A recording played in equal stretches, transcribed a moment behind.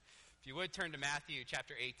you would turn to Matthew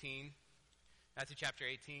chapter 18. Matthew chapter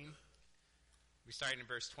 18. We're starting in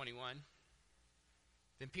verse 21.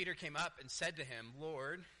 Then Peter came up and said to him,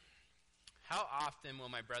 Lord, how often will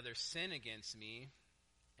my brother sin against me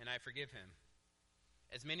and I forgive him?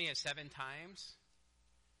 As many as 7 times?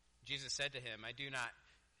 Jesus said to him, I do not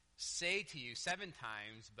say to you 7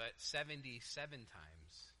 times, but 77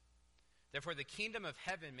 times. Therefore the kingdom of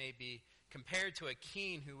heaven may be compared to a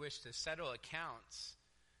king who wished to settle accounts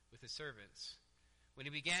with his servants. When he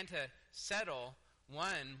began to settle,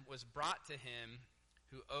 one was brought to him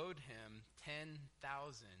who owed him 10,000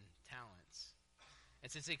 talents.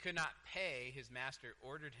 And since he could not pay, his master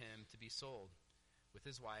ordered him to be sold with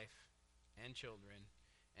his wife and children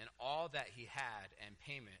and all that he had, and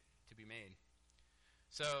payment to be made.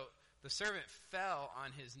 So the servant fell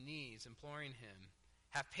on his knees, imploring him,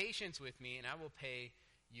 have patience with me, and I will pay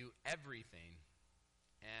you everything.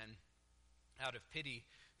 And out of pity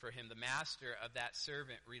for him, the master of that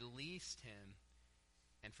servant released him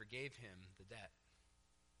and forgave him the debt.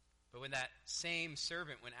 But when that same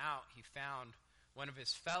servant went out, he found one of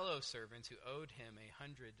his fellow servants who owed him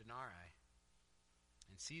 100 denarii.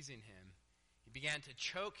 And seizing him, he began to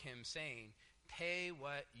choke him, saying, pay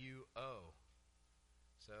what you owe.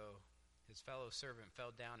 So his fellow servant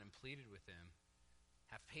fell down and pleaded with him,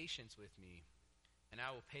 have patience with me, and I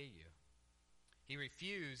will pay you. He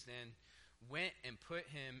refused and went and put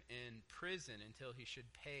him in prison until he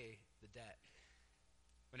should pay the debt.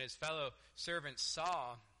 When his fellow servants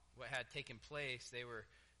saw what had taken place, they were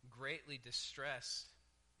greatly distressed,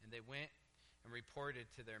 and they went and reported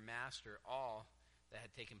to their master all that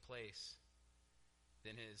had taken place.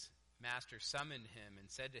 Then his master summoned him and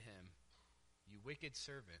said to him, you wicked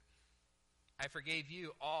servant, I forgave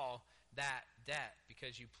you all that debt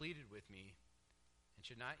because you pleaded with me. And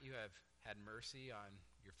should not you have had mercy on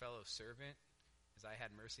your fellow servant as I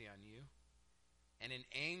had mercy on you? And in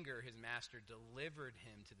anger his master delivered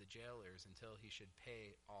him to the jailers until he should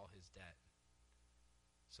pay all his debt.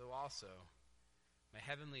 So also my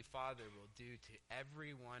heavenly Father will do to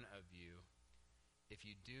every one of you if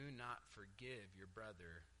you do not forgive your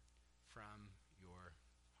brother from your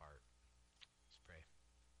heart. Let's pray.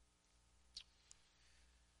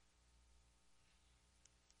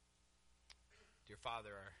 Dear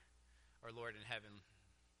Father, our Lord in heaven,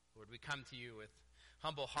 Lord, we come to you with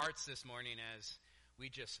humble hearts this morning as we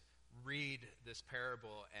just read this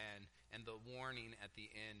parable and the warning at the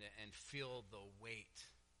end and feel the weight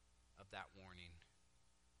of that warning.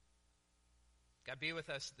 God, be with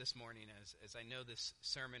us this morning as I know this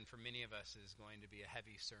sermon for many of us is going to be a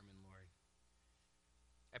heavy sermon, Lord.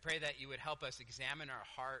 I pray that you would help us examine our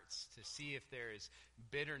hearts to see if there is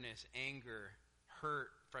bitterness, anger, hurt,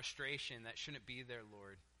 frustration that shouldn't be there,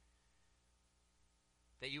 Lord.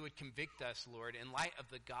 That you would convict us, Lord, in light of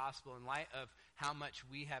the gospel, in light of how much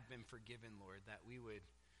we have been forgiven, Lord, that we would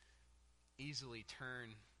easily turn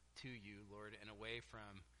to you, Lord, and away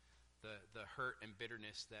from the hurt and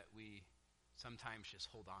bitterness that we sometimes just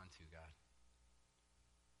hold on to, God.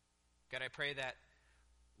 God, I pray that,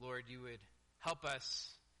 Lord, you would help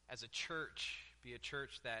us as a church, be a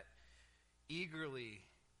church that eagerly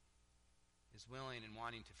is willing and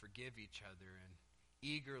wanting to forgive each other and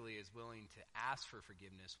eagerly is willing to ask for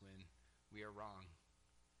forgiveness when we are wrong.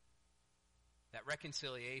 That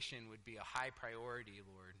reconciliation would be a high priority,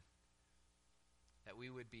 Lord. That we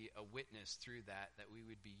would be a witness through that we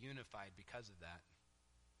would be unified because of that.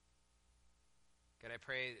 God, I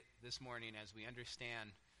pray this morning as we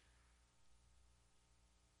understand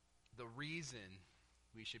the reason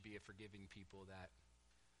we should be a forgiving people, that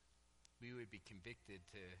we would be convicted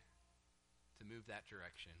to move that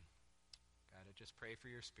direction. God, I just pray for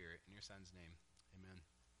your Spirit in your Son's name. Amen.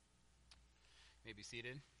 You may be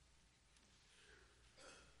seated.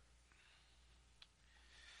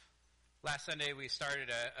 Last Sunday we started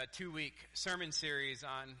a 2-week sermon series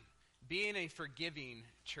on being a forgiving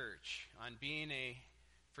church,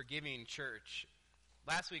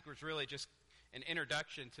 Last week was really just an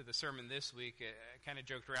introduction to the sermon this week. I kind of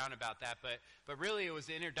joked around about that, but really it was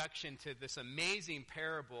the introduction to this amazing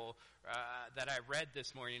parable that I read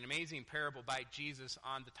this morning, an amazing parable by Jesus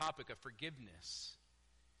on the topic of forgiveness.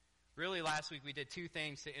 Really, last week we did 2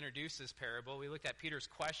 things to introduce this parable. We looked at Peter's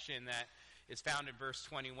question that is found in verse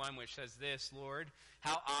 21, which says this, Lord,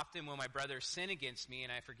 how often will my brother sin against me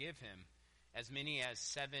and I forgive him? As many as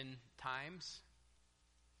 7 times?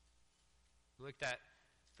 We looked at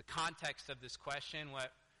the context of this question,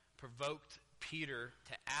 what provoked Peter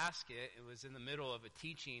to ask it. It was in the middle of a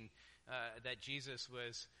teaching that Jesus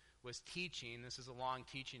was was teaching. This is a long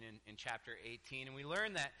teaching in chapter 18. And we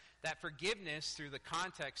learn that forgiveness, through the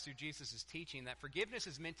context, through Jesus' teaching, that forgiveness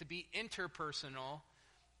is meant to be interpersonal,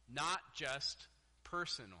 not just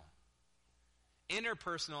personal.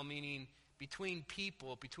 Interpersonal meaning between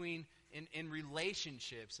people, in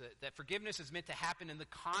relationships. That forgiveness is meant to happen in the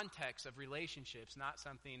context of relationships, not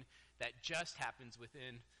something that just happens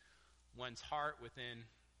within one's heart, within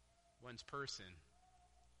one's person.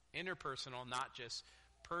 Interpersonal, not just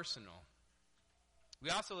personal. We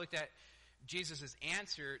also looked at Jesus'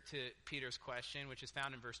 answer to Peter's question, which is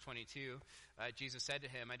found in verse 22. Jesus said to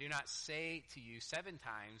him, I do not say to you 7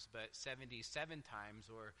 times, but 77 times,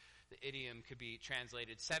 or the idiom could be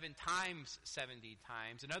translated 7 times 70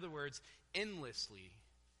 times. In other words, endlessly.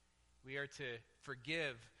 We are to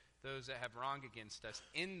forgive those that have wronged against us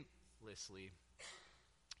endlessly.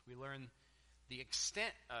 We learn the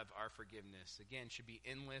extent of our forgiveness, again, should be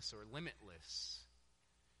endless or limitless.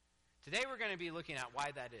 Today we're going to be looking at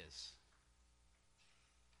why that is.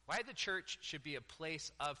 Why the church should be a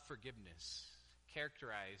place of forgiveness,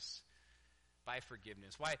 characterized by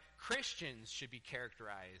forgiveness. Why Christians should be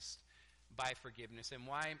characterized by forgiveness, and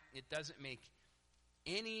why it doesn't make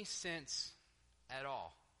any sense at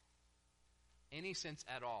all. Any sense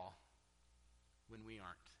at all when we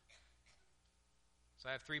aren't. So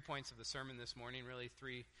I have 3 points of the sermon this morning, really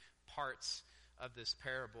 3 parts of this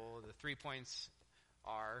parable. The 3 points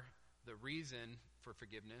are the reason for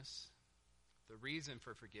forgiveness,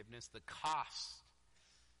 the cost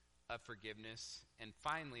of forgiveness, and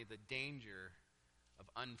finally, the danger of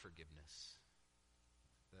unforgiveness.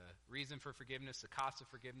 The reason for forgiveness, the cost of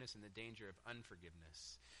forgiveness, and the danger of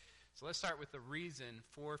unforgiveness. So let's start with the reason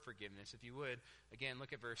for forgiveness. If you would, again,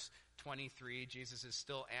 look at verse 23. Jesus is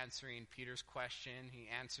still answering Peter's question. He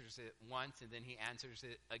answers it once, and then he answers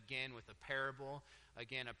it again with a parable.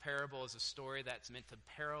 Again, a parable is a story that's meant to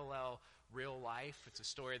parallel real life. It's a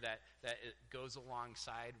story that it goes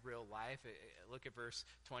alongside real life. Look at verse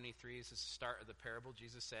 23. This is the start of the parable.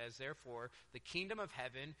 Jesus says, therefore, the kingdom of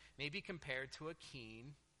heaven may be compared to a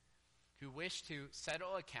king who wished to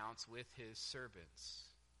settle accounts with his servants.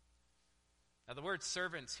 Now, the word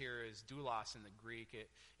servants here is doulos in the Greek.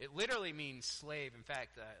 It literally means slave. In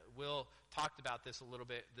fact, Will talked about this a little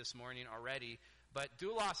bit this morning already. But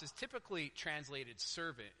doulos is typically translated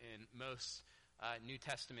servant in most New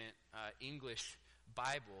Testament English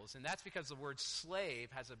Bibles. And that's because the word slave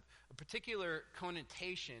has a particular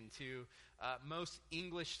connotation to most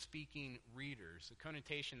English-speaking readers. A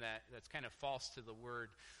connotation that's kind of false to the word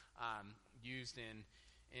used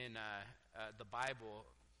in the Bible,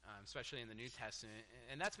 especially in the New Testament.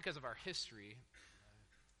 And that's because of our history,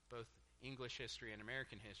 both English history and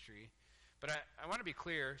American history. But I want to be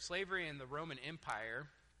clear, slavery in the Roman Empire,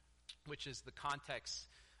 which is the context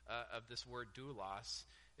of this word doulos,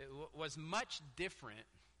 it was much different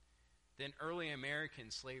than early American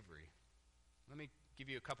slavery. Let me give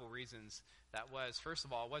you a couple reasons that was. First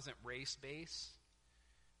of all, it wasn't race-based,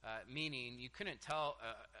 meaning you couldn't tell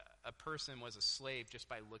a person was a slave just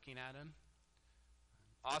by looking at him.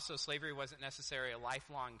 Also, slavery wasn't necessarily a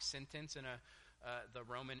lifelong sentence in the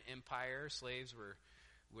Roman Empire. Slaves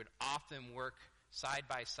would often work side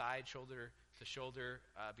by side, shoulder to shoulder,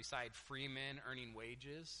 beside free men earning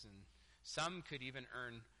wages. And some could even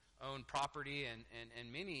own property,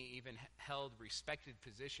 and many even held respected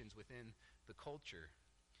positions within the culture.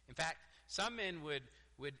 In fact, some men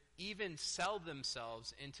would even sell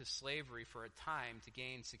themselves into slavery for a time to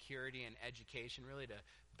gain security and education, really to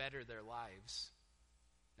better their lives.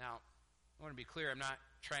 Now, I want to be clear, I'm not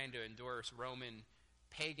trying to endorse Roman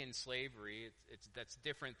pagan slavery. That's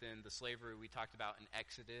different than the slavery we talked about in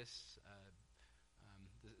Exodus.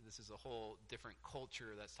 This is a whole different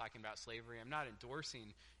culture that's talking about slavery. I'm not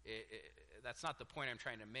endorsing it. That's not the point I'm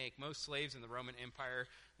trying to make. Most slaves in the Roman Empire,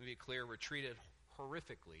 let me be clear, were treated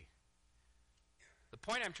horrifically. The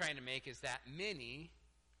point I'm trying to make is that many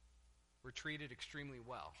were treated extremely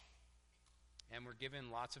well and were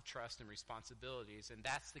given lots of trust and responsibilities, and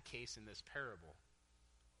that's the case in this parable.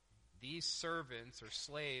 These servants or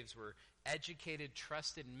slaves were educated,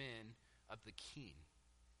 trusted men of the king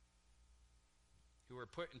who were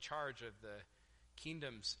put in charge of the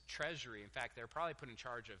kingdom's treasury. In fact, they're probably put in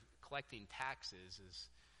charge of collecting taxes as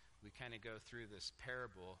we kind of go through this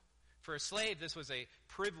parable. For a slave, this was a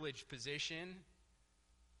privileged position.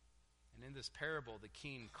 And in this parable, the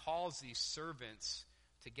king calls these servants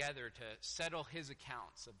together to settle his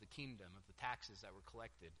accounts of the kingdom, of the taxes that were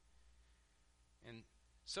collected. And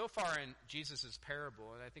so far in Jesus'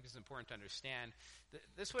 parable, and I think it's important to understand,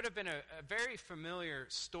 this would have been a very familiar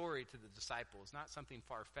story to the disciples, not something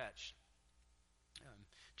far-fetched.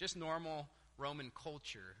 Just normal, Roman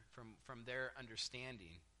culture, from their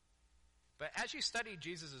understanding. But as you study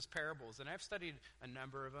Jesus' parables, and I've studied a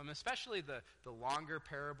number of them, especially the longer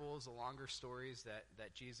parables, the longer stories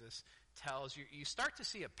that Jesus tells, you start to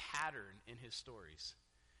see a pattern in his stories.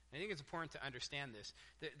 And I think it's important to understand this.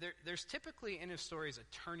 There's typically in his stories a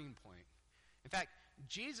turning point. In fact,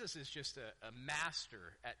 Jesus is just a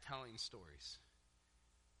master at telling stories.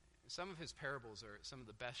 Some of his parables are some of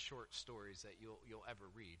the best short stories that you'll ever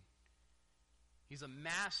read. He's a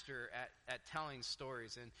master at telling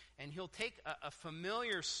stories, and he'll take a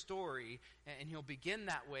familiar story, and he'll begin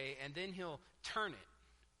that way, and then he'll turn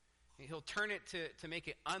it. He'll turn it to make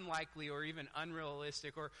it unlikely or even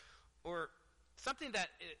unrealistic or something that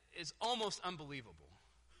is almost unbelievable.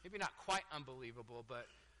 Maybe not quite unbelievable, but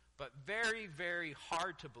very, very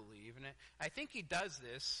hard to believe. And I think he does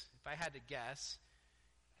this, if I had to guess,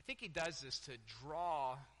 I think he does this to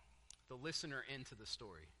draw the listener into the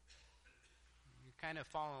story. You're kind of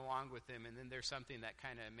following along with him, and then there's something that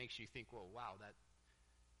kind of makes you think, well, wow,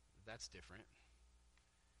 that's different.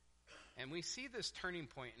 And we see this turning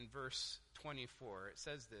point in verse 24. It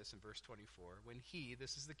says this in verse 24. When he,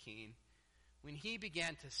 this is the king, when he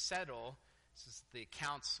began to settle, this is the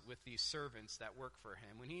accounts with these servants that work for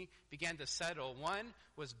him. When he began to settle, one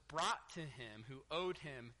was brought to him who owed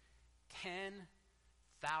him 10,000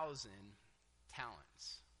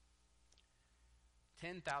 talents.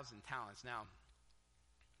 10,000 talents. Now,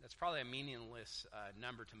 that's probably a meaningless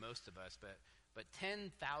number to most of us, but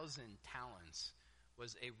 10,000 talents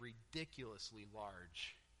was a ridiculously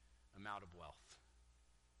large amount of wealth.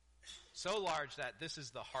 So large that this is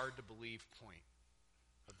the hard-to-believe point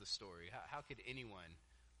of the story. How could anyone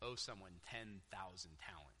owe someone 10,000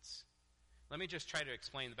 talents? Let me just try to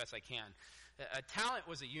explain the best I can. A talent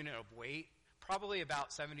was a unit of weight, probably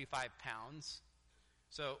about 75 pounds.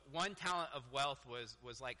 So 1 talent of wealth was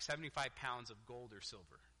like 75 pounds of gold or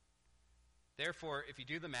silver. Therefore, if you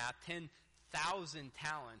do the math, 10,000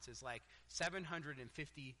 talents is like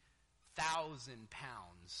 750,000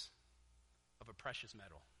 pounds of a precious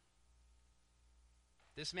metal.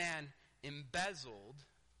 This man embezzled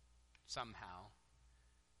somehow,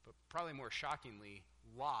 but probably more shockingly,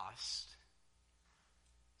 lost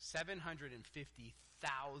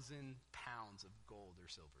 750,000 pounds of gold or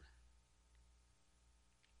silver.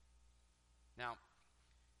 Now,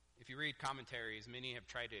 if you read commentaries, many have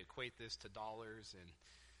tried to equate this to dollars, and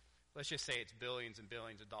let's just say it's billions and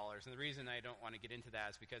billions of dollars. And the reason I don't want to get into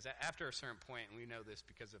that is because after a certain point, and we know this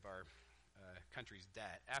because of our country's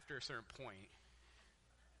debt, after a certain point,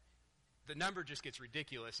 the number just gets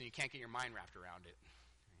ridiculous and you can't get your mind wrapped around it.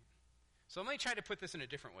 So let me try to put this in a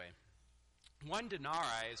different way. 1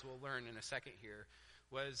 denarii, as we'll learn in a second here,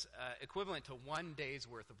 was equivalent to 1 day's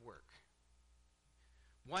worth of work.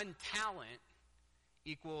 1 talent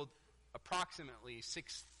equaled approximately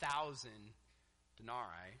 6,000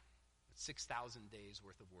 denarii. That's 6,000 days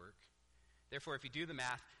worth of work. Therefore, if you do the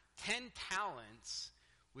math, 10 talents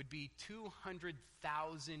would be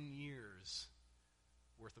 200,000 years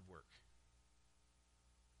worth of work.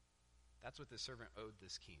 That's what the servant owed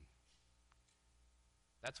this king.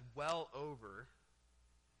 That's well over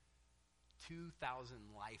 2,000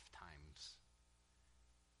 lifetimes.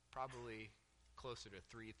 Probably closer to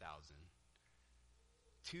 3,000.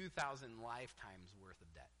 2,000 lifetimes worth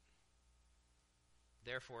of debt.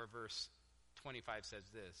 Therefore, verse 25 says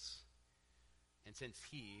this, and since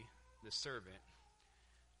he, the servant,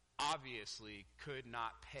 obviously could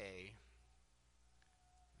not pay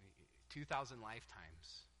 2,000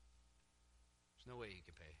 lifetimes, there's no way he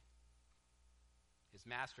could pay. His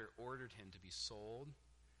master ordered him to be sold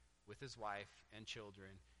with his wife and children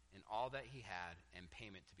and all that he had, and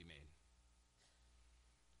payment to be made.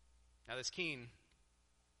 Now, this king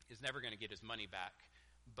is never going to get his money back,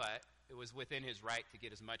 but it was within his right to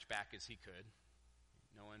get as much back as he could.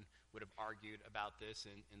 No one would have argued about this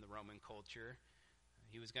in the Roman culture.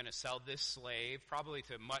 He was going to sell this slave, probably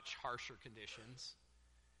to much harsher conditions.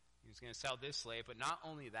 He was going to sell this slave, but not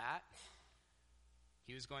only that,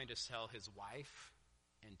 he was going to sell his wife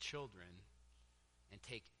and children and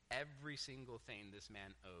take every single thing this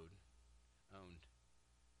man owned,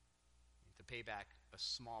 to pay back a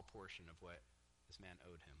small portion of what this man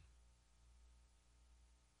owed him.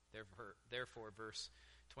 Therefore, verse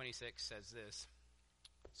 26 says this,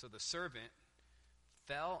 so the servant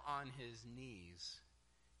fell on his knees,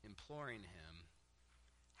 imploring him,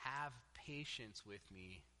 have patience with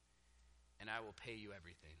me, and I will pay you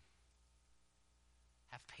everything.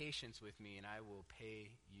 Have patience with me, and I will pay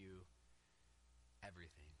you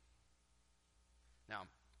everything. Now,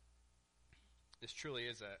 this truly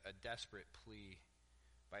is a desperate plea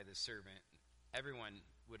by the servant. Everyone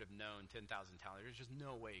would have known 10,000 talents. There's just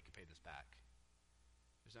no way he could pay this back.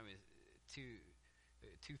 There's no way.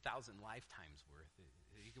 2,000 lifetimes worth.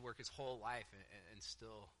 He could work his whole life and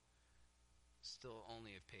still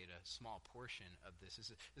only have paid a small portion of this.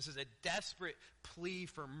 This is a desperate plea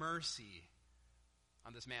for mercy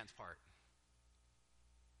on this man's part.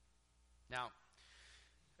 Now,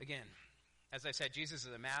 again, as I said, Jesus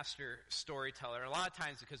is a master storyteller. A lot of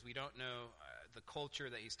times because we don't know the culture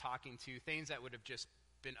that he's talking to, things that would have just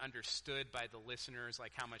been understood by the listeners,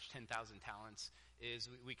 like how much 10,000 talents is,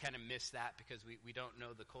 we kind of miss that because we don't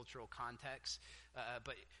know the cultural context.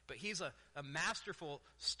 But he's a masterful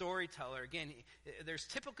storyteller. Again, there's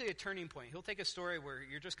typically a turning point. He'll take a story where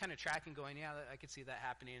you're just kind of tracking, going, yeah, I could see that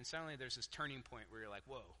happening. And suddenly there's this turning point where you're like,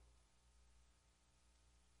 whoa.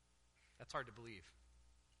 That's hard to believe.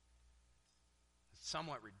 It's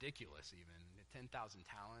somewhat ridiculous even, 10,000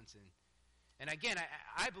 talents. And again,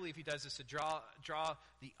 I believe he does this to draw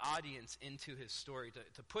the audience into his story,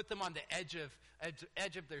 to put them on the edge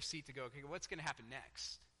of their seat to go, okay, what's going to happen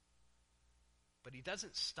next? But he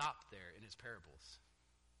doesn't stop there in his parables.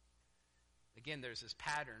 Again, there's this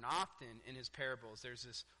pattern. Often in his parables, there's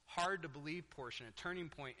this hard-to-believe portion, a turning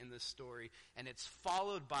point in this story, and it's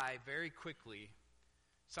followed by, very quickly,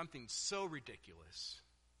 something so ridiculous,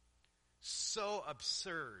 so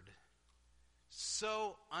absurd,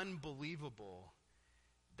 so unbelievable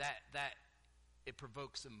that it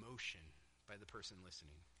provokes emotion by the person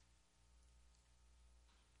listening.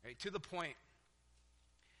 Right? To the point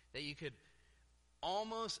that you could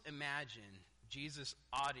almost imagine Jesus'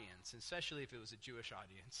 audience, especially if it was a Jewish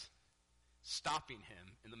audience, stopping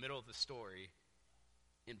him in the middle of the story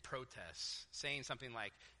in protest, saying something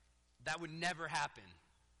like, that would never happen.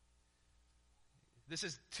 This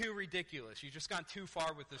is too ridiculous. You've just gone too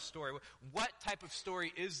far with this story. What type of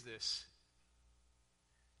story is this?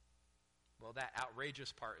 Well, that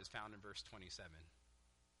outrageous part is found in verse 27.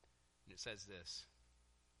 And it says this.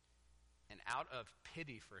 And out of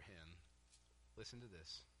pity for him, listen to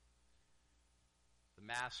this. The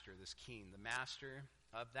master, this king, the master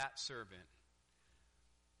of that servant,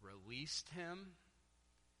 released him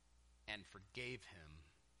and forgave him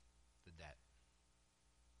the debt.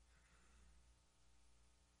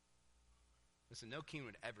 Listen, no king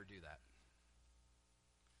would ever do that.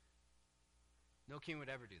 No king would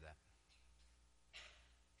ever do that.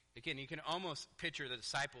 Again, you can almost picture the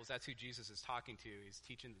disciples. That's who Jesus is talking to. He's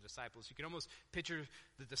teaching the disciples. You can almost picture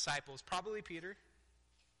the disciples, probably Peter,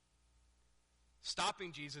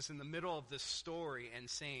 stopping Jesus in the middle of this story and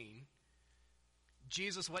saying,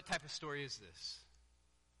 Jesus, what type of story is this?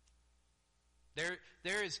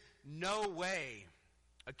 There is no way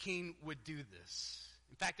a king would do this.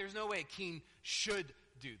 In fact, there's no way a king should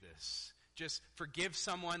do this. Just forgive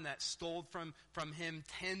someone that stole from him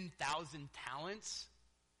 10,000 talents.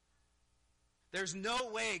 There's no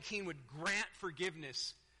way a king would grant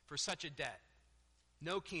forgiveness for such a debt.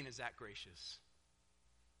 No king is that gracious.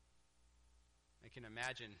 I can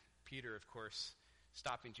imagine Peter, of course,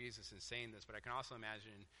 stopping Jesus and saying this, but I can also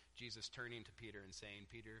imagine Jesus turning to Peter and saying,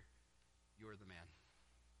 Peter, you're the man.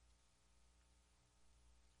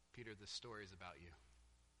 Peter, this story is about you.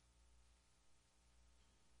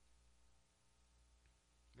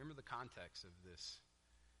 Remember the context of this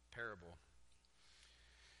parable.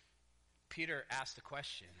 Peter asked a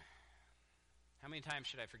question. How many times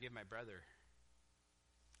should I forgive my brother?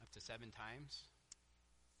 Up to 7 times?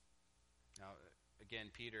 Now, again,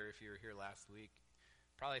 Peter, if you were here last week,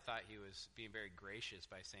 probably thought he was being very gracious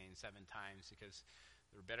by saying 7 times because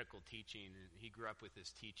the rabbinical teaching, he grew up with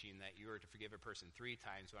this teaching that you were to forgive a person 3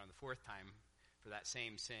 times, but on the 4th time, for that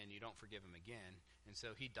same sin, you don't forgive him again. And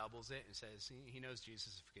so he doubles it and says, he knows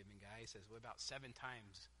Jesus is a forgiving guy. He says, what about 7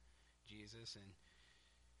 times, Jesus? And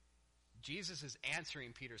Jesus is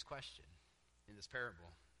answering Peter's question in this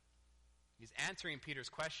parable. He's answering Peter's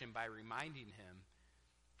question by reminding him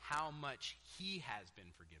how much he has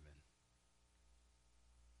been forgiven.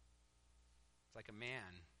 It's like a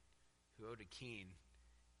man who owed a king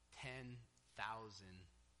 10,000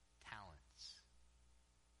 talents.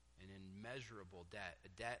 An immeasurable debt, a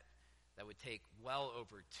debt that would take well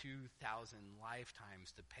over 2,000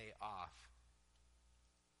 lifetimes to pay off.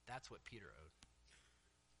 That's what Peter owed.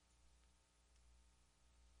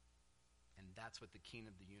 And that's what the King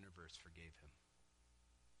of the universe forgave him.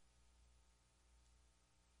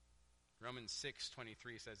 Romans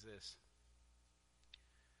 6:23 says this.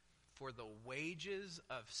 For the wages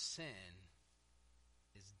of sin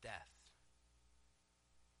is death.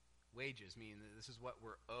 Wages mean that this is what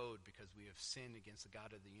we're owed because we have sinned against the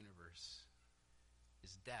God of the universe,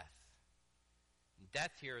 is death. And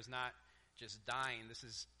death here is not just dying. This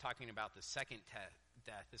is talking about the second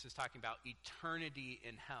death. This is talking about eternity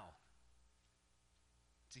in hell.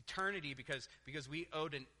 It's eternity because we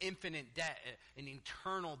owed an infinite debt, an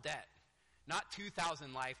eternal debt. Not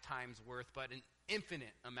 2,000 lifetimes worth, but an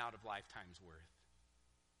infinite amount of lifetimes worth.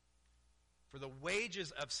 For the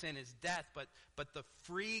wages of sin is death, but the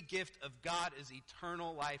free gift of God is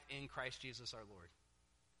eternal life in Christ Jesus our Lord.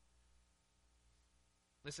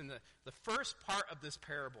 Listen, the first part of this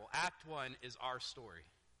parable, Act 1, is our story.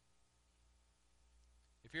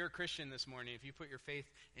 If you're a Christian this morning, if you put your faith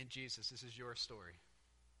in Jesus, this is your story.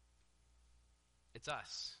 It's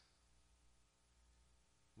us.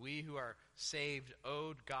 We who are saved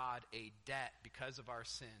owed God a debt because of our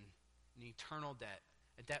sin, an eternal debt,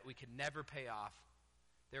 a debt we could never pay off.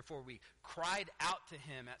 Therefore, we cried out to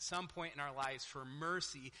him at some point in our lives for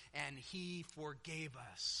mercy, and he forgave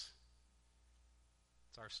us.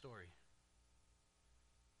 It's our story.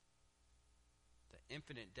 The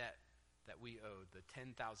infinite debt that we owed, the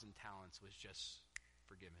 10,000 talents, was just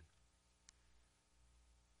forgiven.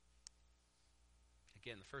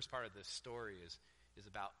 Again, the first part of this story is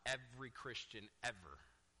about every Christian ever,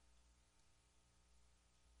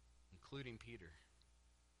 including Peter.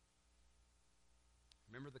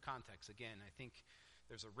 Remember the context. Again, I think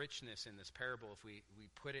there's a richness in this parable if we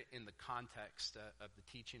put it in the context of the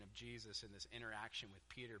teaching of Jesus and this interaction with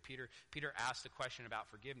Peter. Peter asked a question about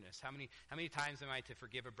forgiveness. How many times am I to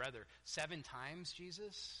forgive a brother? 7 times,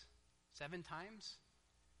 Jesus? 7 times?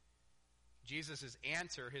 Jesus'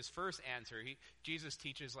 answer, his first answer, Jesus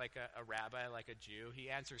teaches like a rabbi, like a Jew. He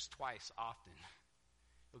answers twice often.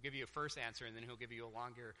 He'll give you a first answer, and then he'll give you a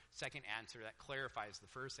longer second answer that clarifies the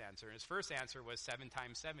first answer. And his first answer was 7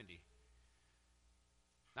 times 70.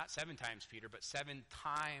 Not 7 times, Peter, but 7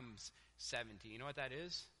 times 70. You know what that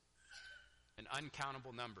is? An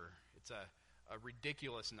uncountable number. It's a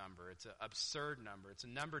ridiculous number. It's an absurd number. It's a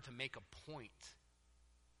number to make a point.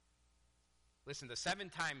 Listen, the 7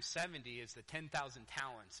 times 70 is the 10,000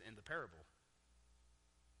 talents in the parable.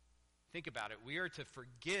 Think about it. We are to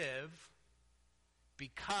forgive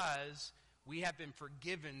because we have been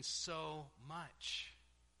forgiven so much.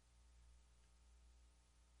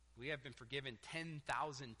 We have been forgiven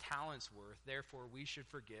 10,000 talents worth, therefore we should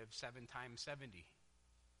forgive 7 times 70.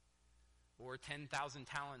 Or 10,000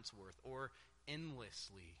 talents worth, or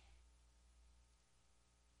endlessly.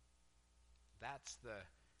 That's the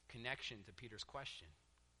connection to Peter's question.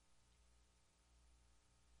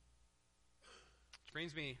 Which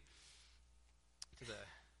brings me to the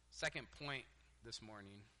second point this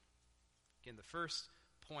morning. Again, the first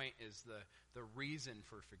point is the reason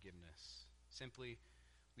for forgiveness. Simply,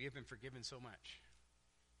 we have been forgiven so much.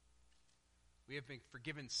 We have been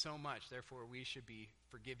forgiven so much, therefore we should be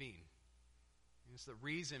forgiving. And it's the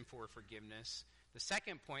reason for forgiveness. The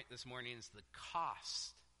second point this morning is the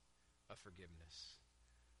cost of forgiveness.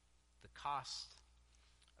 The cost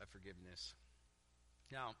of forgiveness.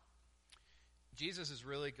 Now, Jesus is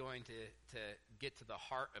really going to get to the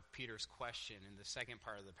heart of Peter's question in the second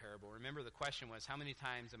part of the parable. Remember, the question was, how many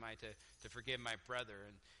times am I to forgive my brother?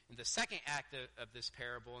 And in the second act of this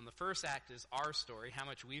parable, and the first act is our story, how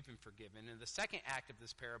much we've been forgiven. In the second act of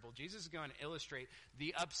this parable, Jesus is going to illustrate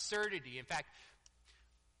the absurdity. In fact,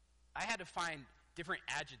 I had to find different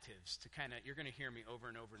adjectives to you're going to hear me over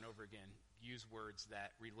and over and over again use words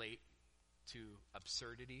that relate to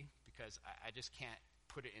absurdity, because I just can't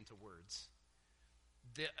put it into words.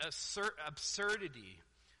 The absurdity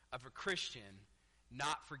of a Christian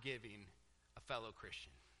not forgiving a fellow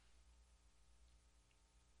Christian.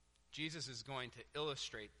 Jesus is going to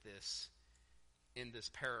illustrate this in this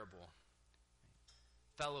parable.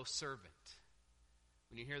 Fellow servant.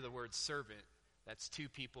 When you hear the word servant, that's 2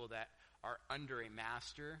 people that are under a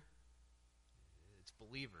master. It's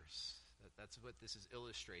believers. That's what this is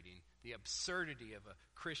illustrating. The absurdity of a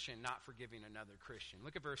Christian not forgiving another Christian.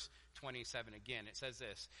 Look at verse 27 again. It says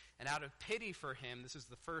this, and out of pity for him, this is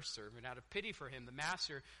the first servant, out of pity for him, the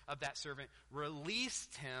master of that servant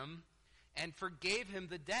released him and forgave him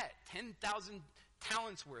the debt. 10,000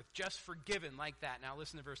 talents worth, just forgiven like that. Now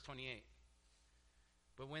listen to verse 28.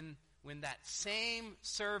 But when that same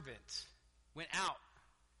servant went out,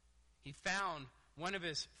 he found one of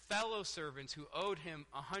his fellow servants who owed him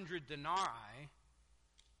 100 denarii,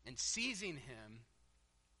 and seizing him,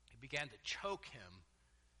 he began to choke him,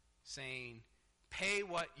 saying, "Pay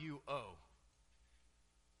what you owe."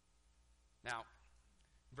 Now,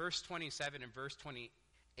 verse 27 and verse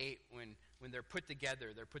 28, when they're put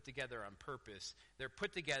together on purpose. They're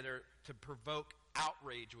put together to provoke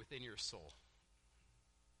outrage within your soul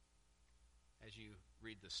as you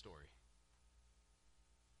read the story.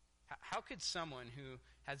 How could someone who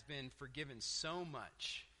has been forgiven so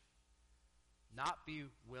much not be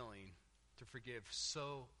willing to forgive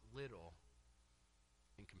so little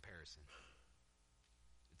in comparison?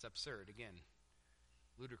 It's absurd. Again,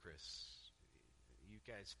 ludicrous. You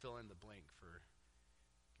guys fill in the blank for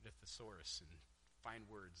get a thesaurus and find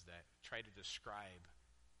words that try to describe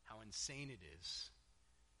how insane it is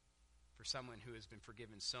for someone who has been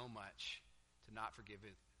forgiven so much to not forgive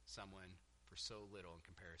someone for so little in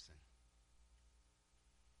comparison.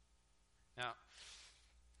 Now,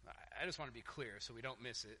 I just want to be clear so we don't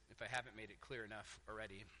miss it, if I haven't made it clear enough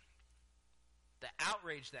already. The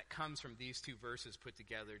outrage that comes from these two verses put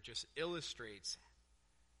together just illustrates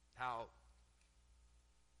how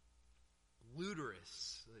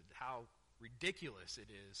ludicrous, how ridiculous it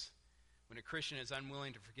is when a Christian is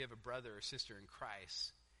unwilling to forgive a brother or sister in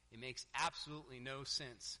Christ. It makes absolutely no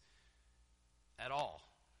sense at all.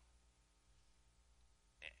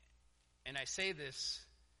 And I say this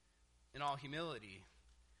in all humility.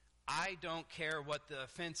 I don't care what the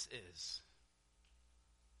offense is.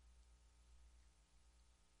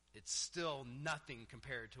 It's still nothing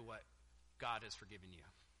compared to what God has forgiven you.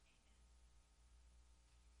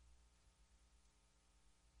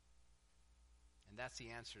 And that's the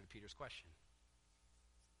answer to Peter's question.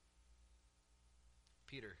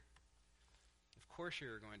 Peter, of course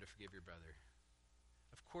you're going to forgive your brother.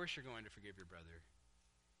 Of course you're going to forgive your brother.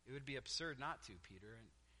 It would be absurd not to, Peter.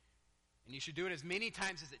 And you should do it as many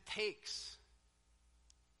times as it takes.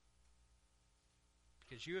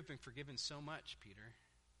 Because you have been forgiven so much, Peter.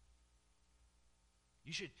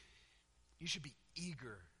 You should be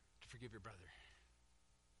eager to forgive your brother.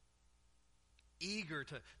 Eager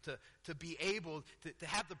to be able to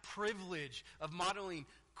have the privilege of modeling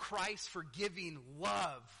Christ's forgiving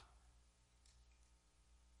love.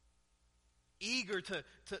 Eager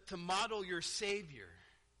to model your Savior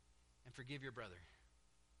and forgive your brother.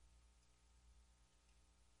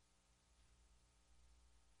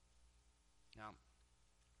 Now,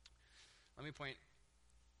 let me point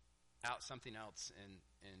out something else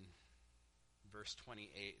in verse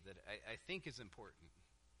 28 that I think is important.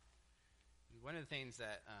 One of the things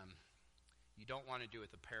that you don't want to do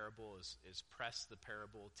with the parable is press the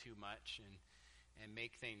parable too much and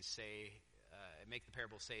make the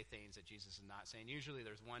parable say things that Jesus is not saying. Usually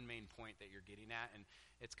there's one main point that you're getting at, and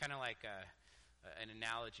it's kind of like an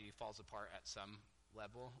analogy falls apart at some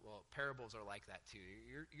level. Well, parables are like that too.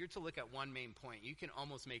 You're to look at one main point. You can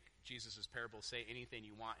almost make Jesus' parable say anything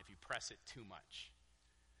you want if you press it too much.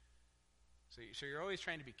 So you're always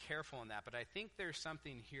trying to be careful in that, but I think there's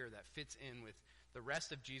something here that fits in with the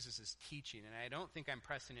rest of Jesus' teaching, and I don't think I'm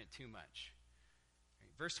pressing it too much.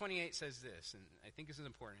 Verse 28 says this, and I think this is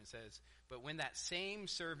important. It says, but when that same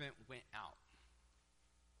servant went out.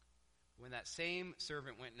 When that same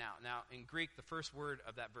servant went out. Now, in Greek, the first word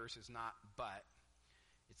of that verse is not but.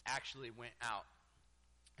 It's actually went out.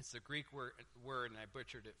 It's the Greek word, and I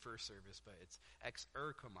butchered it first service, but it's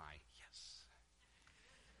exerkomai. Yes.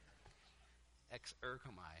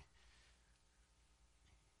 Exerkomai.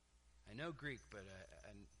 I know Greek, but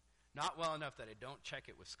not well enough that I don't check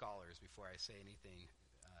it with scholars before I say anything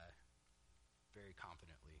very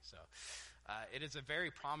confidently. So it is a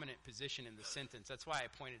very prominent position in the sentence. That's why I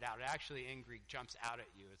pointed out. It actually in Greek jumps out at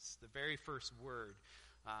you. It's the very first word.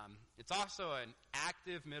 It's also an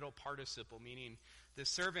active middle participle, meaning the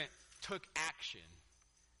servant took action.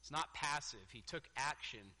 It's not passive. He took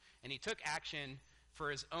action. And he took action for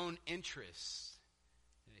his own interests.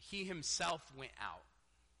 He himself went out.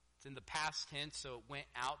 It's in the past tense, so it went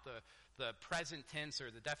out. The present tense, or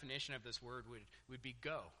the definition of this word, would be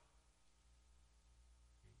go.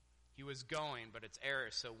 He was going, but it's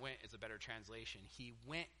aorist, so went is a better translation. He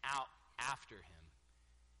went out after him.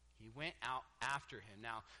 He went out after him.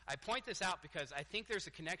 Now, I point this out because I think there's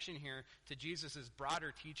a connection here to Jesus'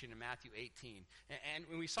 broader teaching in Matthew 18. And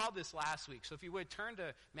we saw this last week, so if you would, turn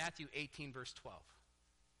to Matthew 18, verse 12.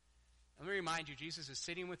 Let me remind you, Jesus is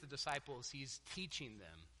sitting with the disciples. He's teaching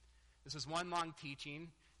them. This is one long teaching,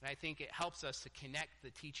 and I think it helps us to connect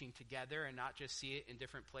the teaching together and not just see it in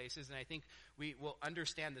different places. And I think we will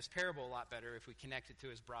understand this parable a lot better if we connect it to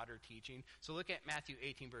his broader teaching. So look at Matthew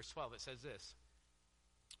 18, verse 12. It says this.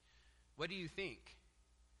 What do you think?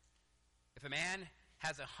 If a man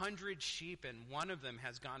has 100 sheep and one of them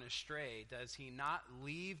has gone astray, does he not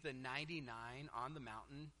leave the 99 on the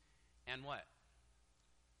mountain and what?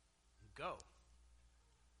 Go.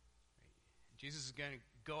 Jesus is going to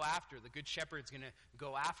go after, the good shepherd's going to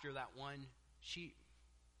go after that one sheep.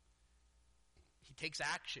 He takes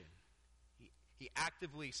action. He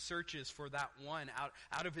actively searches for that one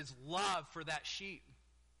out of his love for that sheep.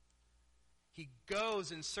 He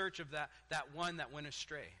goes in search of that one that went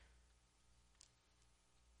astray.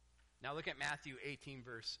 Now look at Matthew 18,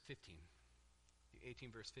 verse 15.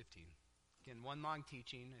 18, verse 15. Again, one long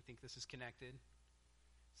teaching. I think this is connected.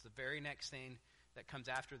 It's the very next thing that comes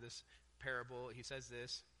after this parable. He says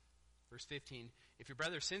this, verse 15, if your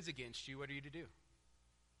brother sins against you, what are you to do?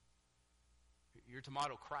 You're to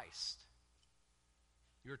model Christ.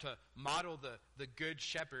 You're to model the good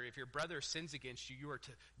shepherd. If your brother sins against you, you are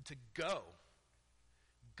to go.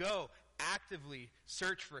 Go, actively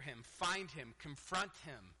search for him, find him, confront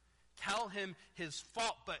him, tell him his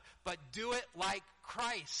fault, but do it like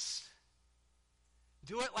Christ.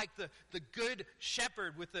 Do it like the good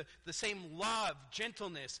shepherd with the same love,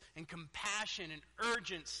 gentleness, and compassion and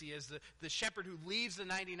urgency as the shepherd who leaves the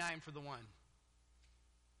 99 for the one.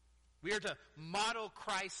 We are to model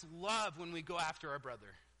Christ's love when we go after our brother.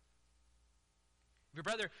 If your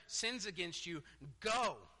brother sins against you,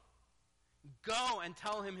 go. Go and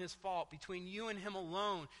tell him his fault. Between you and him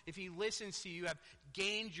alone, if he listens to you, you have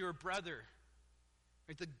gained your brother.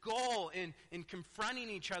 Right? The goal in confronting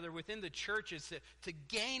each other within the church is to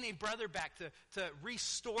gain a brother back, to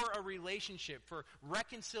restore a relationship, for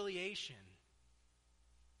reconciliation.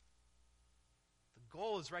 The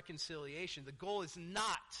goal is reconciliation. The goal is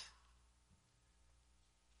not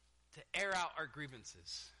to air out our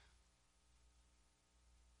grievances.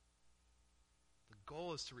 The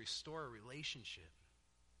goal is to restore a relationship.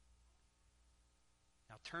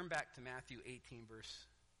 Now turn back to Matthew 18, verse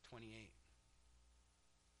 28.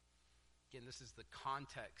 Again, this is the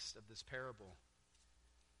context of this parable.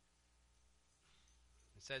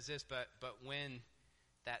 It says this, but when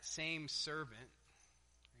that same servant,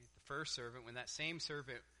 right, the first servant, when that same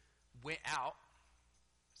servant went out,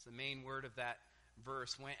 that's the main word of that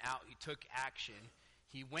verse, went out, he took action.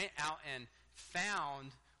 He went out and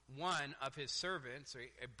found one of his servants,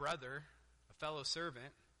 a brother, a fellow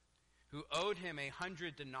servant, who owed him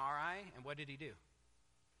 100 denarii, and what did he do?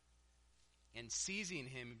 And seizing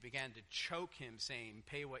him, he began to choke him, saying,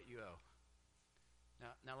 pay what you owe.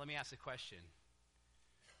 Now let me ask a question.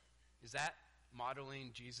 Is that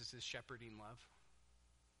modeling Jesus' shepherding love?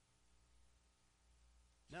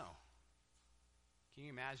 No. Can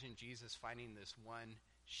you imagine Jesus finding this one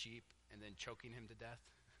sheep and then choking him to death?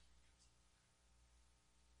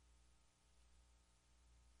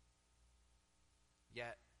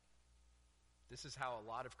 Yet, this is how a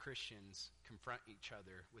lot of Christians confront each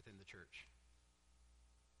other within the church.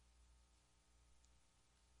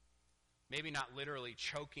 Maybe not literally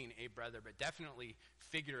choking a brother, but definitely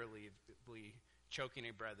figuratively choking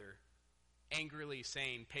a brother, angrily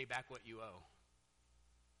saying, pay back what you owe.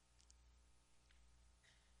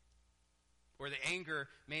 Or the anger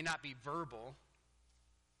may not be verbal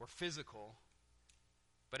or physical,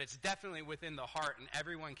 but it's definitely within the heart, and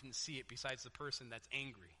everyone can see it besides the person that's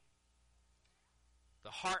angry.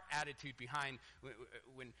 The heart attitude behind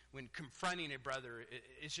when confronting a brother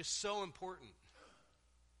is just so important.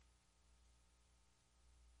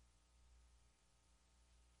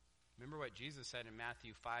 Remember what Jesus said in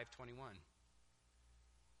Matthew 5:21.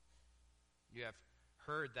 You have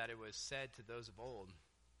heard that it was said to those of old,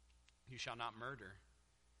 you shall not murder,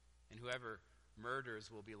 and whoever murders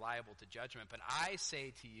will be liable to judgment. But I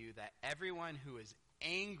say to you that everyone who is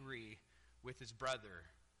angry with his brother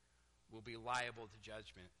will be liable to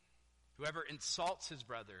judgment. Whoever insults his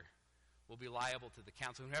brother will be liable to the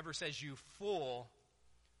council. Whoever says you fool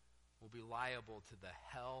will be liable to the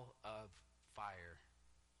hell of fire.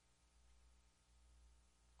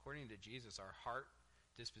 According to Jesus, our heart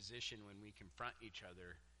disposition when we confront each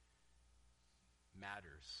other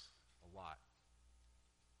matters a lot.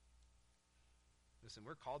 Listen,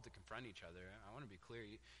 we're called to confront each other. I want to be clear.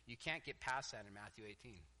 You can't get past that in Matthew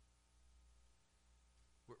 18.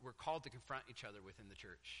 We're called to confront each other within the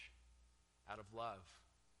church out of love.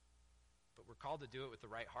 But we're called to do it with the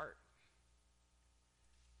right heart.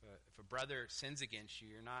 If a brother sins against you,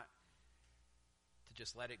 you're not to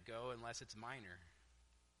just let it go unless it's minor.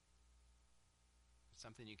 If it's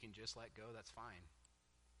something you can just let go, that's fine.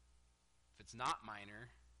 If it's not minor,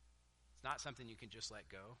 it's not something you can just let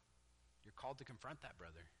go, you're called to confront that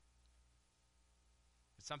brother.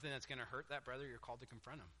 If it's something that's going to hurt that brother, you're called to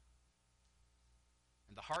confront him.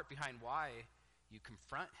 And the heart behind why you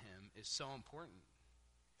confront him is so important.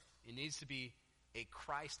 It needs to be a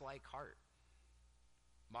Christ-like heart,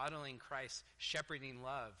 modeling Christ's shepherding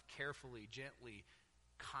love carefully, gently,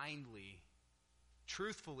 kindly,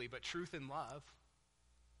 truthfully, but truth in love,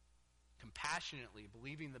 compassionately,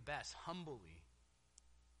 believing the best, humbly.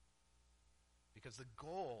 Because the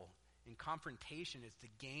goal in confrontation is to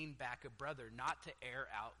gain back a brother, not to air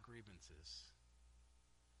out grievances.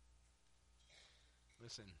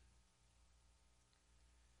 Listen,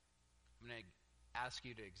 I'm going to ask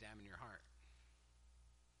you to examine your heart.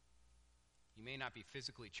 You may not be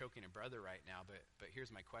physically choking a brother right now, but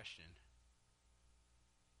here's my question.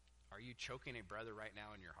 Are you choking a brother right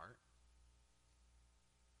now in your heart?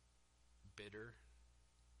 Bitter?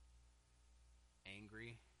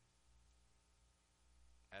 Angry?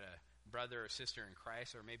 At a brother or sister in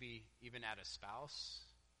Christ, or maybe even at a spouse?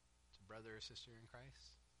 It's a brother or sister in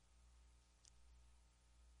Christ?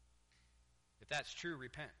 If that's true,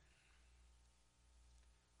 repent.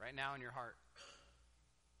 Right now in your heart.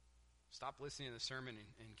 Stop listening to the sermon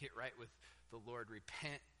and get right with the Lord.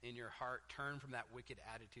 Repent in your heart. Turn from that wicked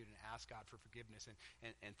attitude and ask God for forgiveness.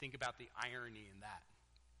 And think about the irony in that.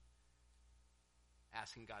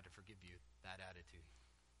 Asking God to forgive you that attitude.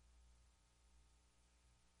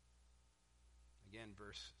 Again,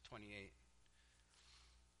 verse 28.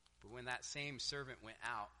 But when that same servant went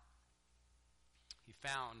out, he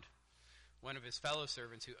found one of his fellow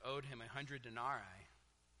servants who owed him 100 denarii.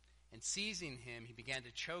 And seizing him, he began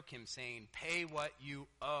to choke him, saying, "Pay what you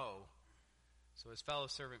owe." So his fellow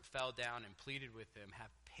servant fell down and pleaded with him, "Have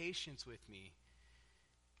patience with me,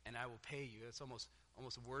 and I will pay you." That's almost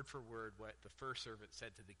word for word what the first servant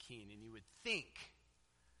said to the king. And you would think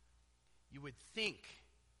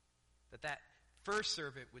that first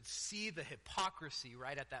servant would see the hypocrisy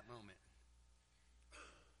right at that moment.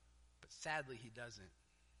 But sadly, he doesn't.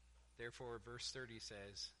 Therefore, verse 30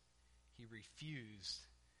 says, he refused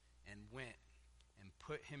and went and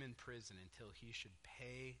put him in prison until he should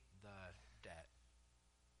pay the debt.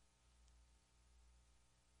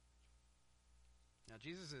 Now,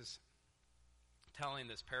 Jesus is telling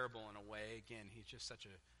this parable in a way, again, he's just such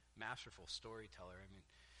a masterful storyteller. I mean,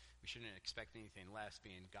 we shouldn't expect anything less,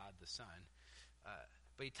 being God the Son.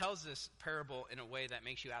 But he tells this parable in a way that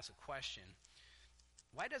makes you ask a question.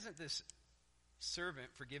 Why doesn't this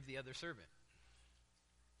servant forgive the other servant?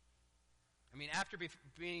 I mean, after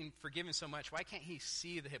being forgiven so much, why can't he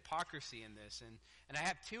see the hypocrisy in this? And I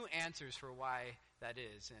have two answers for why that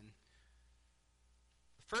is. And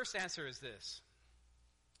the first answer is this.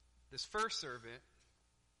 This first servant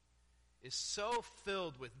is so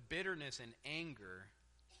filled with bitterness and anger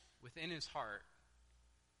within his heart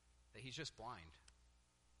that he's just blind.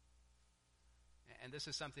 And this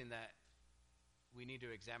is something that we need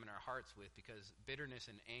to examine our hearts with, because bitterness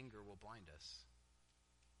and anger will blind us.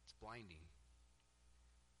 It's blinding.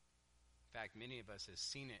 In fact, many of us have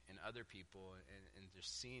seen it in other people and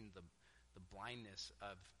just seen the blindness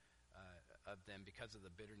of them because of the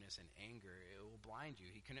bitterness and anger. It will blind you.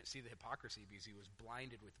 He couldn't see the hypocrisy because he was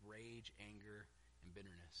blinded with rage, anger, and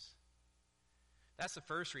bitterness. That's the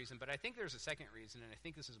first reason, but I think there's a second reason, and I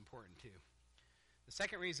think this is important too. The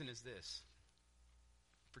second reason is this.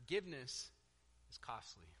 Forgiveness is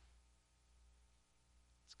costly.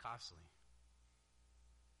 It's costly.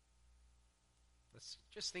 Let's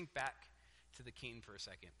just think back to the king for a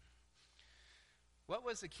second. What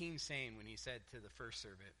was the king saying when he said to the first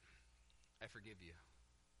servant, "I forgive you"?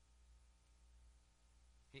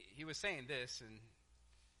 He was saying this, and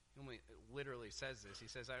he only literally says this. He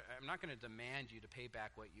says, I'm not going to demand you to pay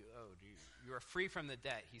back what you owed. You are free from the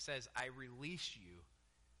debt. He says, I release you.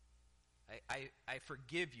 I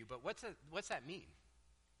forgive you. But what's that mean?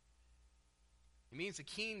 It means the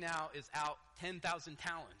king now is out 10,000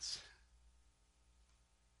 talents.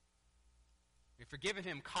 Forgiving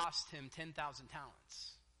him cost him 10,000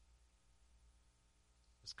 talents.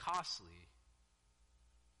 It was costly.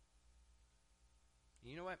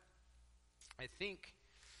 You know what? I think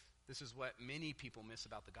this is what many people miss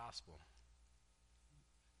about the gospel.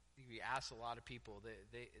 If you ask a lot of people,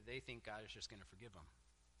 they think God is just going to forgive them.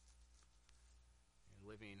 You're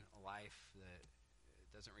living a life that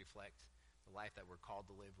doesn't reflect the life that we're called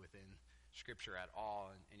to live within Scripture at all.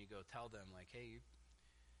 And you go tell them, like, hey,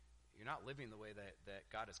 you're not living the way that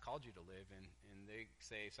God has called you to live. And they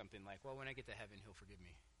say something like, well, when I get to heaven, he'll forgive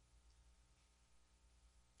me.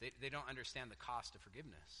 They don't understand the cost of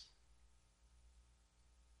forgiveness.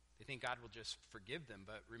 They think God will just forgive them.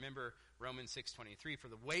 But remember Romans 6:23, for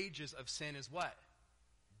the wages of sin is what?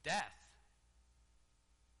 Death.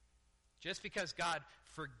 Just because God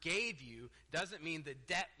forgave you doesn't mean the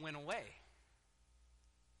debt went away.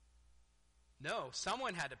 No,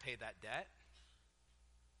 someone had to pay that debt.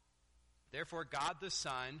 Therefore, God the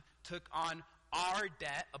Son took on our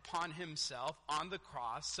debt upon himself on the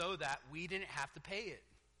cross so that we didn't have to pay it.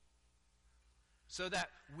 So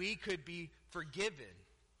that we could be forgiven.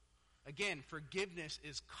 Again, forgiveness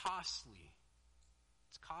is costly.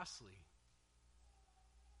 It's costly.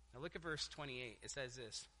 Now look at verse 28. It says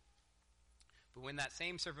this. But when that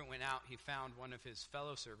same servant went out, he found one of his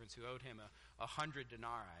fellow servants who owed him 100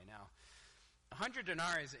 denarii. Now, 100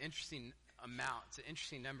 denarii is an interesting amount. It's an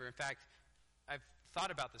interesting number. In fact, I've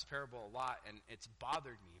thought about this parable a lot, and it's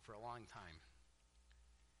bothered me for a long time.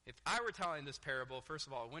 If I were telling this parable, first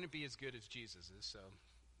of all, it wouldn't be as good as Jesus is, so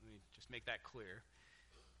let me just make that clear.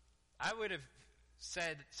 I would have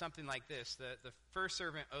said something like this. The first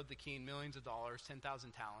servant owed the king millions of dollars,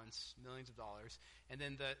 10,000 talents, millions of dollars. And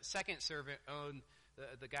then the second servant owed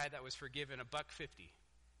the guy that was forgiven $1.50.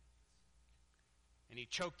 And he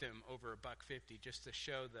choked him over $1.50 just to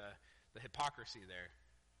show the hypocrisy there.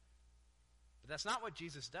 But that's not what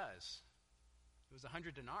Jesus does. It was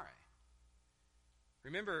 100 denarii.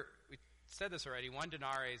 Remember, we said this already, 1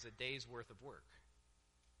 denarii is a day's worth of work.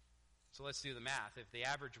 So let's do the math. If the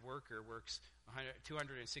average worker works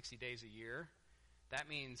 260 days a year, that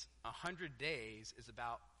means 100 days is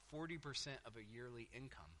about 40% of a yearly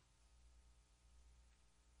income.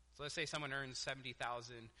 So let's say someone earns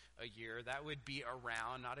 $70,000 a year. That would be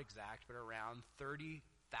around, not exact, but around $30,000.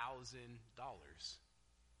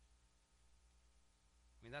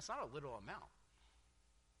 I mean, that's not a little amount.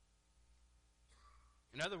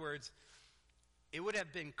 In other words, it would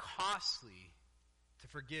have been costly to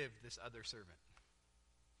forgive this other servant.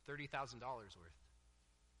 $30,000 worth.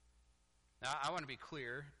 Now, I want to be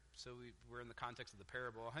clear, so we're in the context of the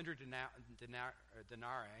parable. 100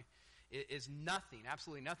 denarii is nothing,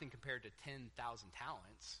 absolutely nothing compared to 10,000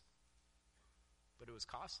 talents. But it was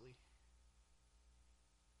costly.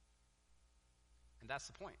 And that's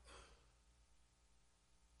the point.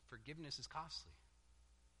 Forgiveness is costly.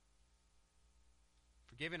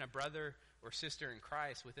 Forgiving a brother or sister in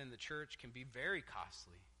Christ within the church can be very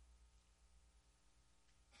costly.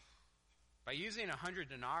 By using 100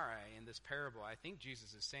 denarii in this parable, I think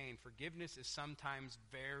Jesus is saying forgiveness is sometimes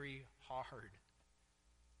very hard.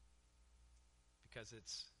 Because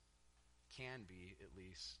it can be, at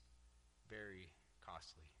least, very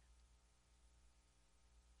costly.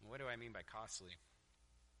 And what do I mean by costly?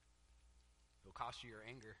 It will cost you your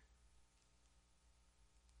anger.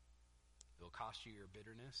 It will cost you your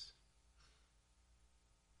bitterness.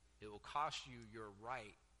 It will cost you your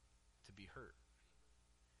right to be hurt.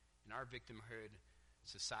 In our victimhood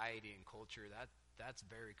society and culture, that's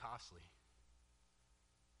very costly.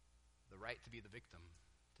 The right to be the victim,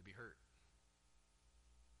 to be hurt.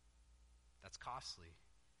 That's costly.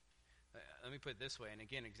 Let me put it this way, and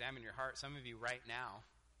again, examine your heart. Some of you right now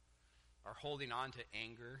are holding on to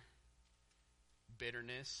anger,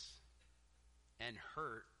 bitterness, and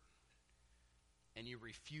hurt, and you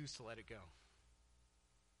refuse to let it go.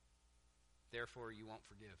 Therefore, you won't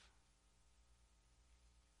forgive.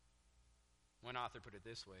 One author put it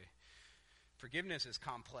this way: forgiveness is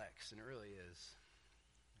complex, and it really is.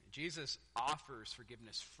 Jesus offers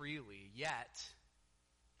forgiveness freely, yet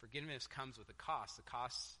forgiveness comes with a cost. The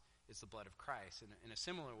cost is the blood of Christ. In a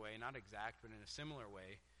similar way, not exact, but in a similar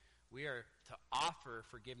way, we are to offer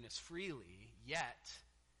forgiveness freely, yet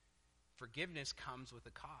forgiveness comes with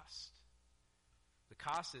a cost. The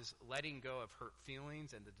cost is letting go of hurt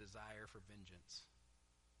feelings and the desire for vengeance.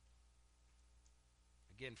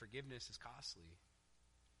 Again, forgiveness is costly.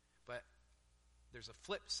 But there's a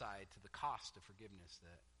flip side to the cost of forgiveness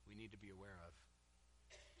that we need to be aware of.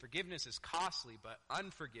 Forgiveness is costly, but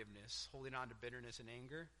unforgiveness, holding on to bitterness and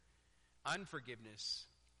anger, unforgiveness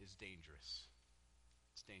is dangerous.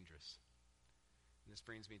 It's dangerous. And this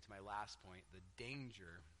brings me to my last point, the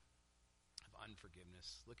danger of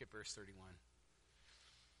unforgiveness. Look at verse 31.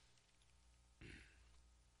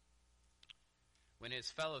 When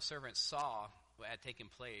his fellow servants saw what had taken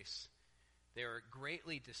place, they were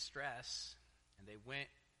greatly distressed, and they went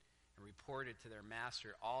and reported to their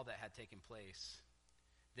master all that had taken place.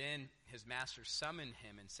 Then his master summoned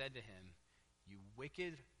him and said to him, "You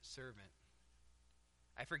wicked servant,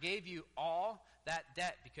 I forgave you all that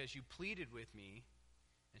debt because you pleaded with me,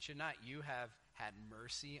 and should not you have had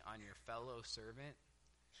mercy on your fellow servant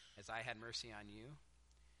as I had mercy on you?"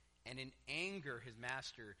 And in anger his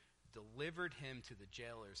master delivered him to the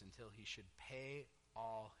jailers until he should pay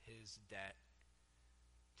all his debt,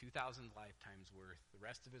 2,000 lifetimes worth, the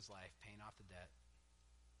rest of his life paying off the debt.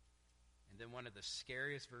 And then one of the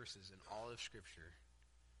scariest verses in all of Scripture,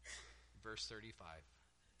 verse 35.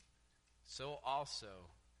 "So also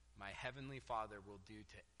my heavenly Father will do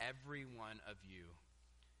to every one of you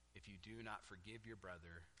if you do not forgive your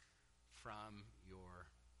brother from your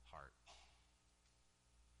heart."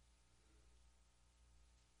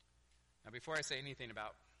 Now, before I say anything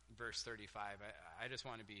about verse 35, I just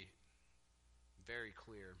want to be very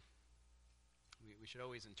clear. We should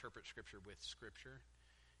always interpret Scripture with Scripture,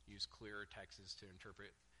 use clearer texts to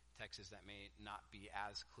interpret texts that may not be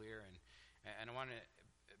as clear. And I want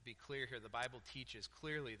to be clear here. The Bible teaches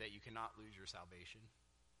clearly that you cannot lose your salvation.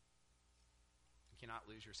 cannot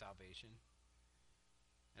lose your salvation.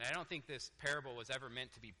 And I don't think this parable was ever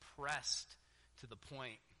meant to be pressed to the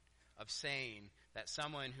point of saying that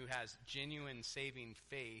someone who has genuine saving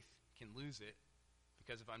faith can lose it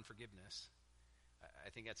because of unforgiveness. I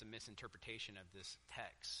think that's a misinterpretation of this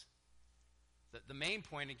text. The main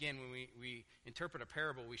point, again, when we interpret a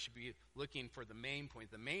parable, we should be looking for the main point.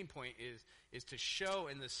 The main point is to show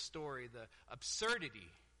in this story the absurdity,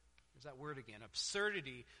 there's that word again,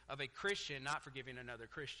 absurdity of a Christian not forgiving another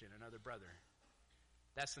Christian, another brother.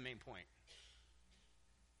 That's the main point.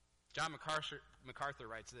 John MacArthur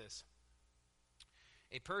writes this: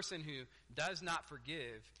 a person who does not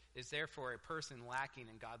forgive is therefore a person lacking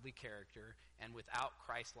in godly character and without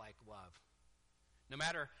Christ-like love. No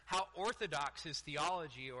matter how orthodox his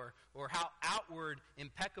theology or how outward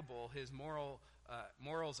impeccable his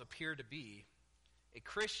morals appear to be, a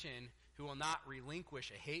Christian who will not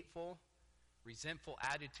relinquish a hateful, resentful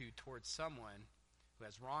attitude towards someone who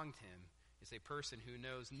has wronged him is a person who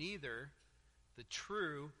knows neither the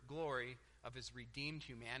true glory of his redeemed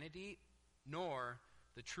humanity nor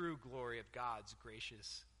the true glory of God's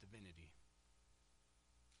gracious divinity.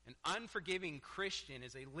 An unforgiving Christian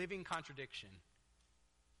is a living contradiction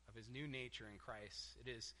of his new nature in Christ. It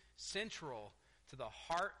is central to the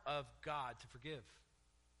heart of God to forgive.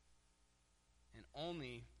 And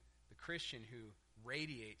only the Christian who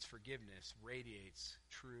radiates forgiveness radiates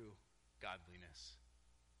true godliness.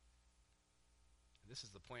 This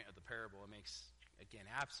is the point of the parable. It makes, again,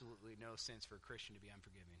 absolutely no sense for a Christian to be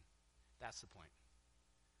unforgiving. That's the point.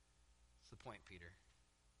 That's the point, Peter.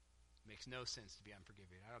 It makes no sense to be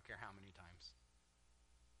unforgiving. I don't care how many times.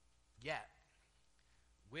 Yet,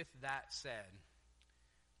 with that said,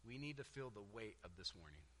 we need to feel the weight of this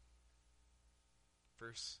warning.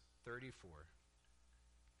 Verse 34.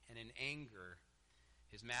 And in anger,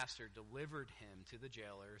 his master delivered him to the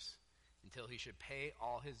jailers until he should pay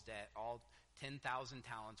all his debt, all 10,000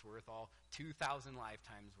 talents worth, all 2,000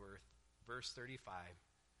 lifetimes worth. Verse 35.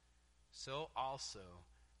 So also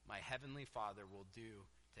my heavenly Father will do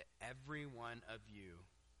to every one of you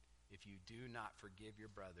if you do not forgive your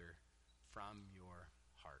brother from your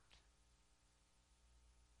heart.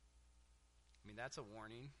 I mean, that's a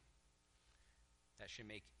warning that should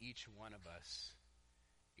make each one of us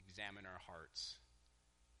examine our hearts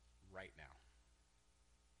right now.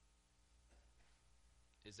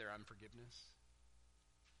 Is there unforgiveness?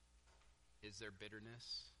 Is there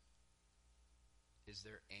bitterness? Is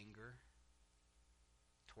there anger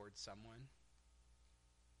towards someone?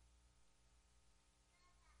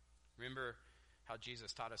 Remember how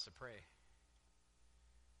Jesus taught us to pray.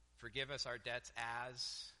 Forgive us our debts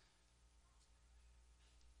as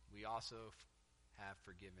we also have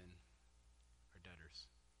forgiven our debtors.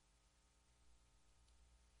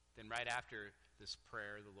 Then right after this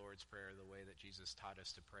prayer, the Lord's Prayer, the way that Jesus taught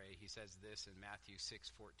us to pray, he says this in Matthew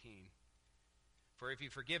 6:14. For if you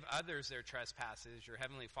forgive others their trespasses, your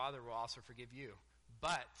heavenly Father will also forgive you.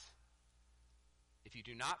 But if you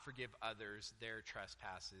do not forgive others their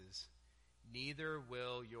trespasses, neither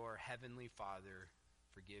will your heavenly Father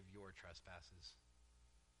forgive your trespasses.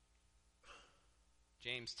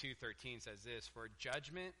 James 2:13 says this: for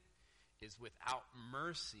judgment is without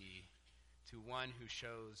mercy to one who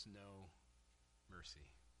shows no mercy.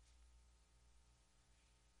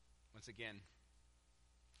 Once again,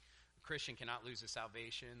 a Christian cannot lose his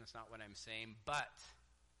salvation. That's not what I'm saying. But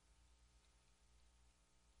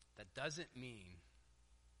that doesn't mean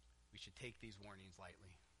we should take these warnings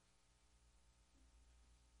lightly.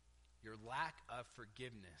 Your lack of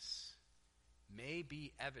forgiveness may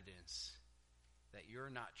be evidence that you're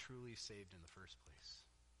not truly saved in the first place.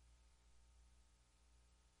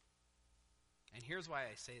 And here's why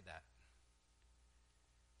I say that.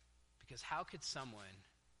 Because how could someone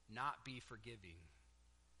not be forgiving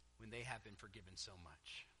when they have been forgiven so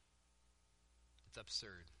much? It's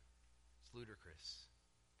absurd. It's ludicrous.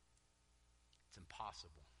 It's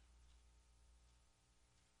impossible.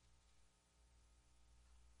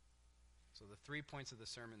 So the 3 points of the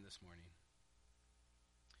sermon this morning.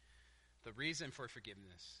 The reason for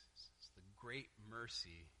forgiveness is the great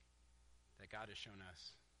mercy that God has shown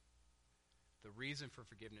us. The reason for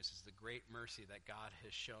forgiveness is the great mercy that God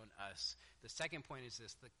has shown us. The second point is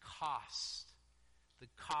this: the cost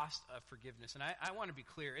of forgiveness. And I want to be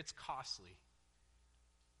clear, it's costly.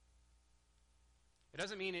 It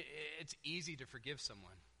doesn't mean it's easy to forgive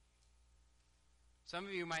someone. Some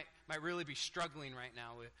of you might really be struggling right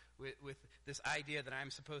now with this idea that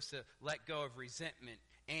I'm supposed to let go of resentment,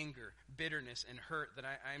 anger, bitterness, and hurt, that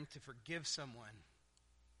I'm to forgive someone.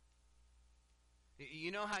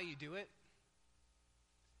 You know how you do it?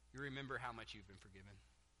 You remember how much you've been forgiven.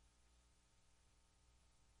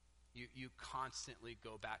 You constantly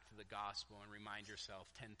go back to the gospel and remind yourself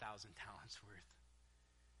 10,000 talents worth.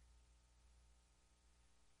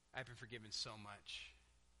 I've been forgiven so much.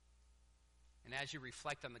 And as you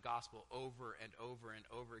reflect on the gospel over and over and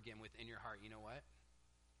over again within your heart, you know what?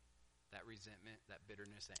 That resentment, that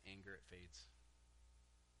bitterness, that anger, it fades.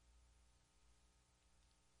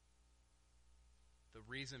 The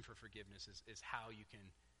reason for forgiveness is how you can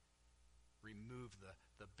remove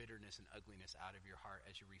the bitterness and ugliness out of your heart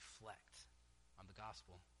as you reflect on the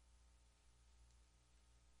gospel.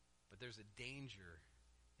 But there's a danger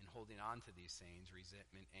in holding on to these things: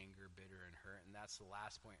 resentment, anger, bitter, and hurt. And that's the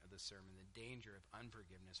last point of the sermon, the danger of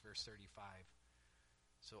unforgiveness. Verse 35.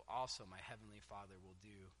 So also my heavenly Father will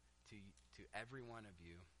do to every one of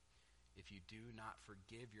you if you do not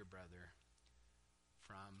forgive your brother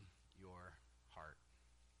from your heart.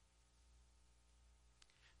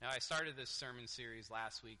 Now, I started this sermon series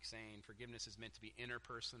last week saying forgiveness is meant to be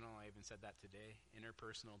interpersonal. I even said that today.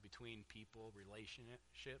 Interpersonal, between people,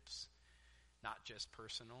 relationships, not just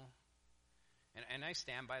personal. And I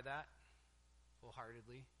stand by that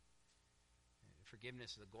wholeheartedly.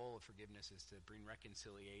 Forgiveness, the goal of forgiveness is to bring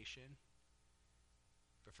reconciliation.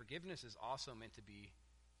 But forgiveness is also meant to be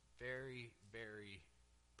very, very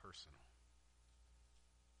personal.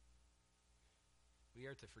 We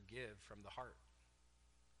are to forgive from the heart.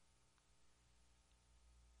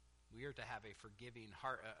 We are to have a forgiving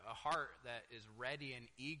heart, a heart that is ready and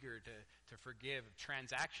eager to forgive,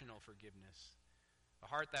 transactional forgiveness. A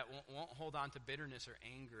heart that won't hold on to bitterness or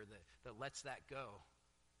anger, that lets that go.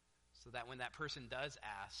 So that when that person does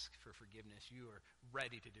ask for forgiveness, you are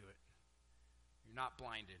ready to do it. You're not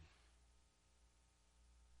blinded.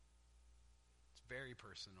 It's very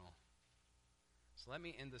personal. So let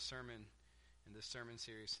me end the sermon in this sermon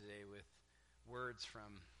series today with words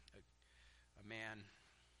from a man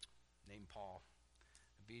named Paul.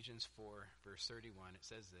 Ephesians 4, verse 31, it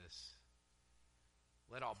says this: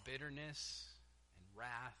 let all bitterness and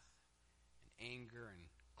wrath and anger and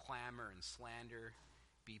clamor and slander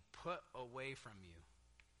be put away from you.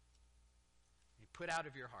 Be put out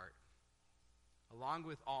of your heart, along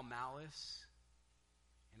with all malice,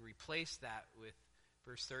 and replace that with,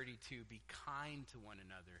 verse 32, be kind to one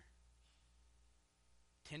another,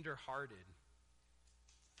 tender-hearted,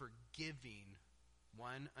 forgiving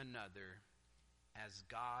one another as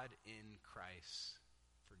God in Christ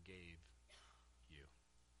forgave you.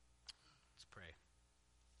 Let's pray.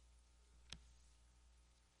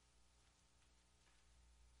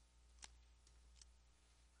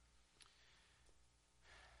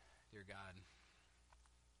 Dear God,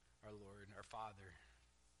 our Lord, our Father,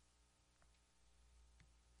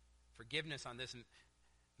 forgiveness on this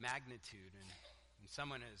magnitude, and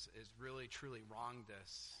someone has really, truly wronged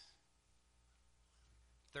us.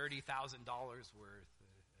 $30,000 worth,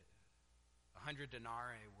 100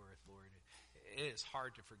 denarii worth, Lord. It is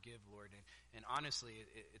hard to forgive, Lord. And honestly,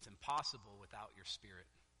 it's impossible without your Spirit.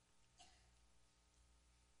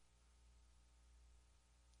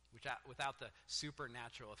 Without the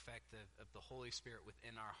supernatural effect of the Holy Spirit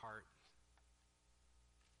within our heart,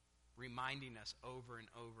 reminding us over and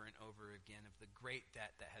over and over again of the great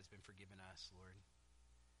debt that has been forgiven us, Lord.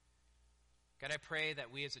 God, I pray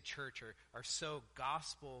that we as a church are so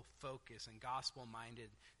gospel-focused and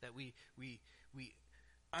gospel-minded that we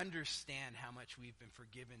understand how much we've been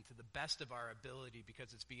forgiven to the best of our ability,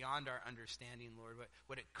 because it's beyond our understanding, Lord,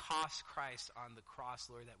 what it cost Christ on the cross,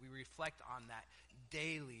 Lord, that we reflect on that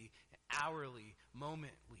daily, hourly,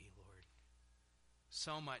 momently, Lord.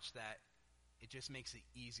 So much that it just makes it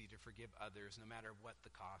easy to forgive others no matter what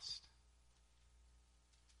the cost.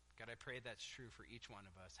 God, I pray that's true for each one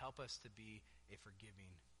of us. Help us to be a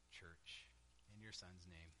forgiving church. In your Son's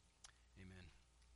name, amen.